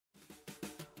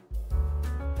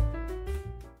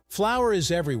Flour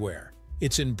is everywhere.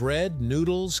 It's in bread,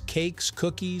 noodles, cakes,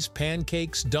 cookies,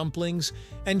 pancakes, dumplings,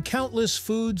 and countless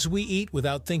foods we eat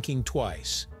without thinking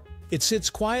twice. It sits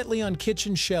quietly on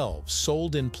kitchen shelves,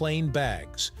 sold in plain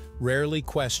bags, rarely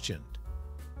questioned.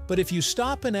 But if you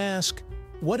stop and ask,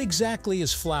 what exactly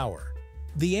is flour?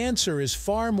 The answer is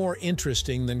far more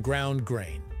interesting than ground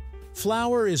grain.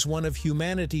 Flour is one of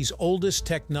humanity's oldest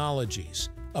technologies,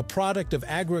 a product of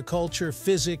agriculture,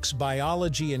 physics,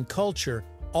 biology, and culture,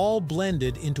 all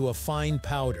blended into a fine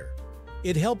powder.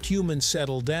 It helped humans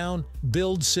settle down,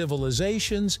 build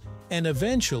civilizations, and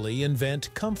eventually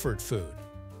invent comfort food.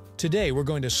 Today, we're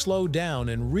going to slow down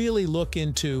and really look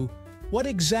into what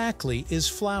exactly is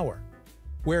flour,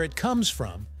 where it comes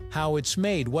from, how it's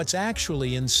made, what's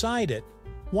actually inside it,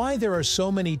 why there are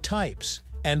so many types,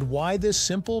 and why this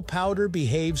simple powder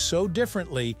behaves so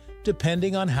differently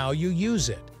depending on how you use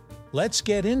it. Let's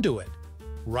get into it,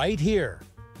 right here,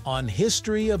 on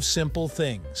History of Simple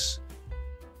Things.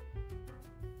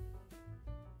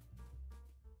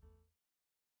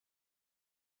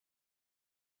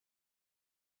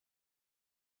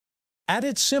 At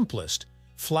its simplest,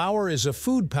 flour is a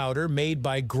food powder made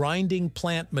by grinding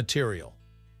plant material.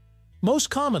 Most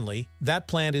commonly, that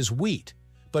plant is wheat,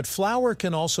 but flour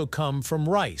can also come from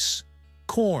rice,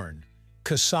 corn,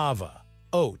 cassava,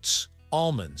 oats,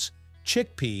 almonds,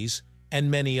 chickpeas, and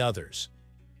many others.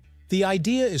 The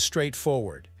idea is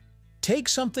straightforward. Take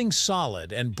something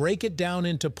solid and break it down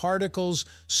into particles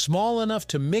small enough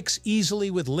to mix easily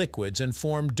with liquids and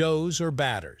form doughs or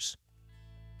batters.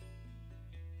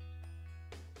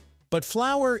 But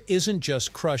flour isn't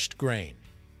just crushed grain,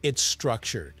 it's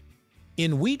structured.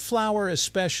 In wheat flour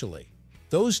especially,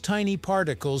 those tiny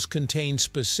particles contain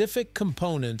specific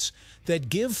components that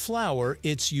give flour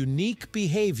its unique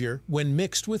behavior when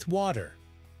mixed with water.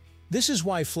 This is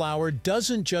why flour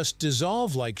doesn't just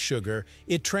dissolve like sugar,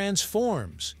 it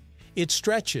transforms. It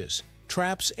stretches,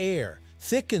 traps air,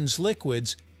 thickens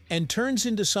liquids, and turns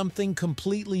into something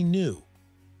completely new.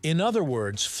 In other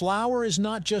words, flour is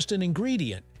not just an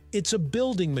ingredient, it's a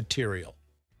building material.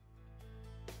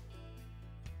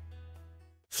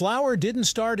 Flour didn't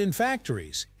start in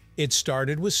factories, it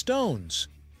started with stones.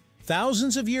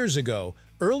 Thousands of years ago,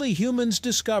 early humans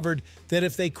discovered that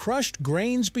if they crushed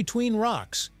grains between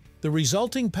rocks, the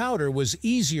resulting powder was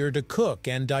easier to cook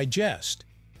and digest.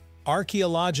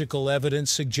 Archaeological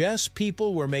evidence suggests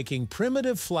people were making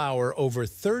primitive flour over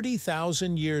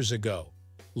 30,000 years ago,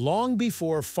 long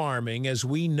before farming as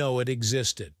we know it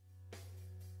existed.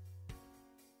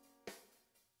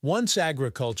 Once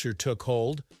agriculture took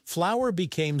hold, flour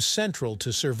became central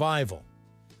to survival.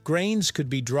 Grains could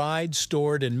be dried,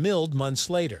 stored, and milled months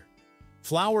later.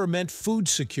 Flour meant food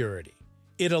security.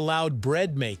 It allowed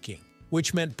bread making,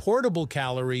 which meant portable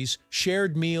calories,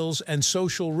 shared meals, and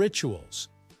social rituals.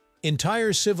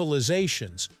 Entire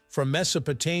civilizations, from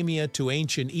Mesopotamia to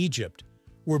ancient Egypt,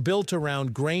 were built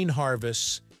around grain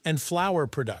harvests and flour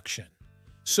production.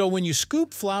 So when you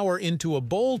scoop flour into a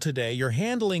bowl today, you're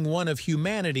handling one of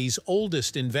humanity's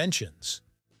oldest inventions.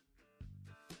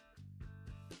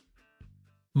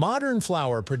 Modern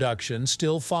flour production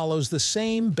still follows the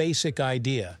same basic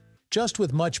idea, just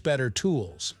with much better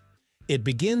tools. It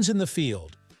begins in the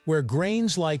field, where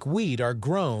grains like wheat are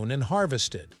grown and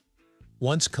harvested.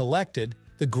 Once collected,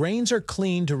 the grains are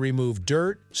cleaned to remove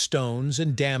dirt, stones,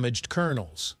 and damaged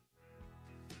kernels.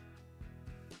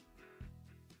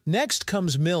 Next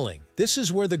comes milling. This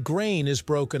is where the grain is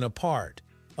broken apart.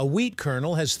 A wheat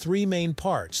kernel has three main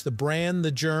parts: the bran,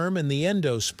 the germ, and the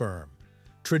endosperm.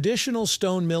 Traditional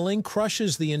stone milling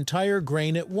crushes the entire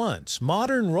grain at once.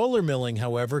 Modern roller milling,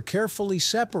 however, carefully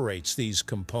separates these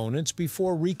components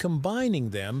before recombining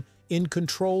them in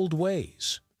controlled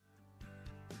ways.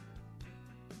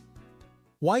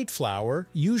 White flour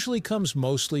usually comes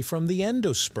mostly from the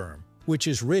endosperm, which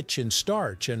is rich in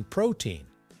starch and protein.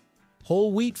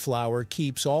 Whole wheat flour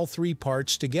keeps all three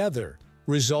parts together,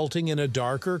 resulting in a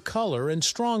darker color and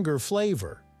stronger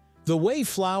flavor. The way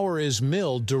flour is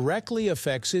milled directly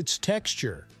affects its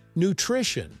texture,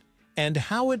 nutrition, and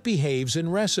how it behaves in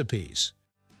recipes.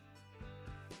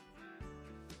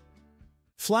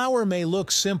 Flour may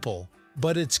look simple,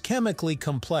 but it's chemically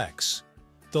complex.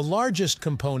 The largest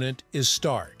component is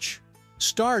starch.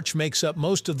 Starch makes up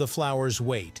most of the flour's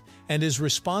weight and is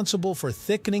responsible for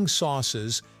thickening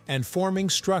sauces and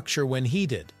forming structure when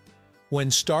heated.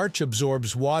 When starch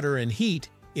absorbs water and heat,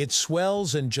 it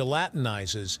swells and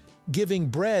gelatinizes, giving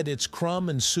bread its crumb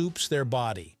and soups their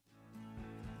body.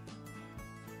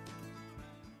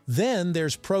 Then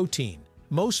there's protein,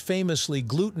 most famously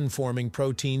gluten-forming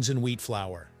proteins in wheat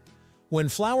flour. When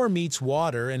flour meets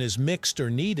water and is mixed or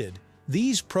kneaded,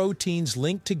 These proteins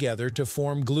link together to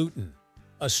form gluten,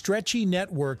 a stretchy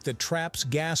network that traps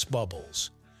gas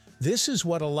bubbles. This is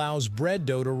what allows bread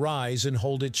dough to rise and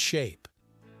hold its shape.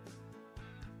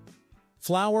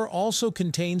 Flour also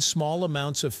contains small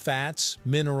amounts of fats,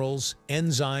 minerals,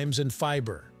 enzymes, and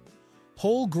fiber.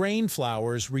 Whole grain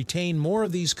flours retain more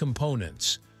of these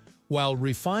components, while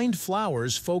refined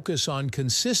flours focus on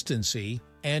consistency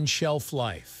and shelf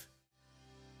life.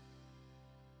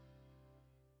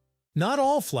 Not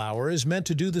all flour is meant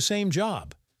to do the same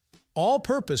job.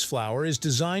 All-purpose flour is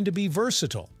designed to be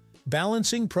versatile,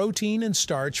 balancing protein and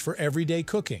starch for everyday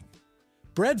cooking.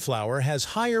 Bread flour has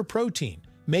higher protein,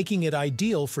 making it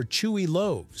ideal for chewy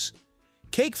loaves.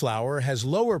 Cake flour has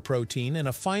lower protein and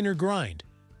a finer grind,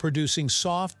 producing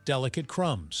soft, delicate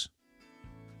crumbs.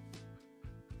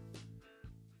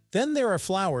 Then there are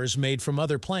flours made from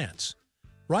other plants.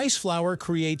 Rice flour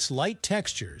creates light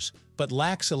textures, but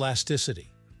lacks elasticity.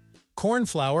 Corn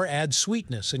flour adds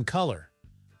sweetness and color.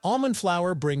 Almond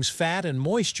flour brings fat and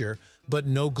moisture, but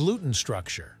no gluten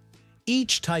structure.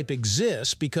 Each type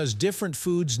exists because different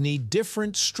foods need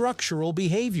different structural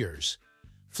behaviors.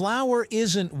 Flour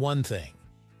isn't one thing.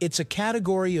 It's a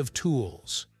category of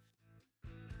tools.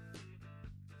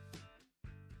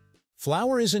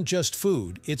 Flour isn't just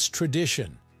food, it's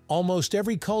tradition. Almost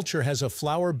every culture has a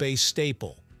flour-based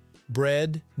staple.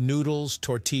 Bread, noodles,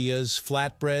 tortillas,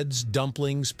 flatbreads,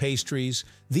 dumplings, pastries.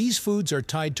 These foods are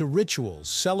tied to rituals,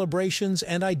 celebrations,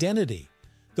 and identity.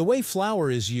 The way flour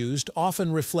is used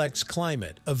often reflects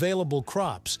climate, available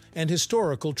crops, and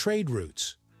historical trade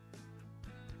routes.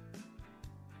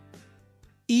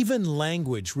 Even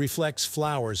language reflects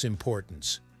flour's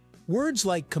importance. Words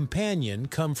like companion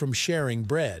come from sharing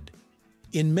bread.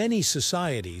 In many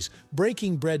societies,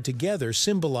 breaking bread together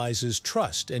symbolizes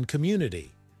trust and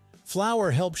community.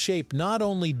 Flour helps shape not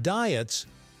only diets,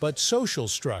 but social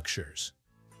structures.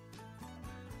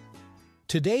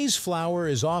 Today's flour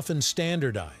is often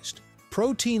standardized.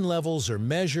 Protein levels are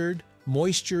measured,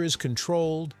 moisture is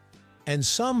controlled, and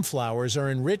some flours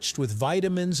are enriched with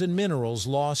vitamins and minerals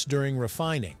lost during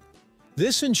refining.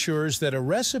 This ensures that a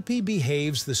recipe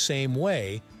behaves the same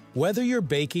way, whether you're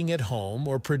baking at home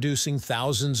or producing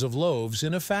thousands of loaves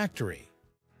in a factory.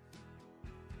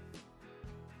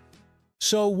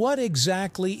 So what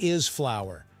exactly is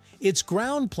flour? It's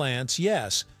ground plants,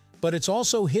 yes, but it's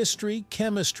also history,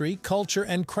 chemistry, culture,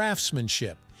 and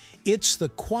craftsmanship. It's the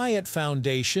quiet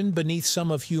foundation beneath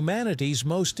some of humanity's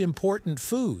most important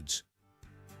foods.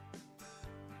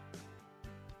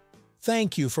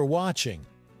 Thank you for watching.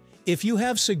 If you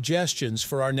have suggestions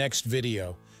for our next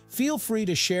video, feel free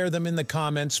to share them in the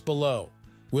comments below.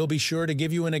 We'll be sure to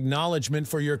give you an acknowledgement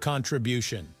for your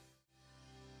contribution.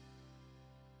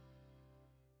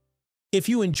 If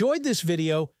you enjoyed this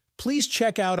video, please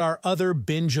check out our other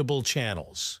bingeable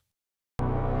channels.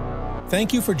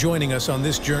 Thank you for joining us on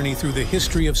this journey through the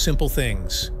history of simple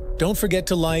things. Don't forget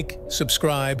to like,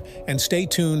 subscribe, and stay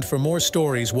tuned for more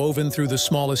stories woven through the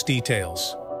smallest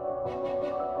details.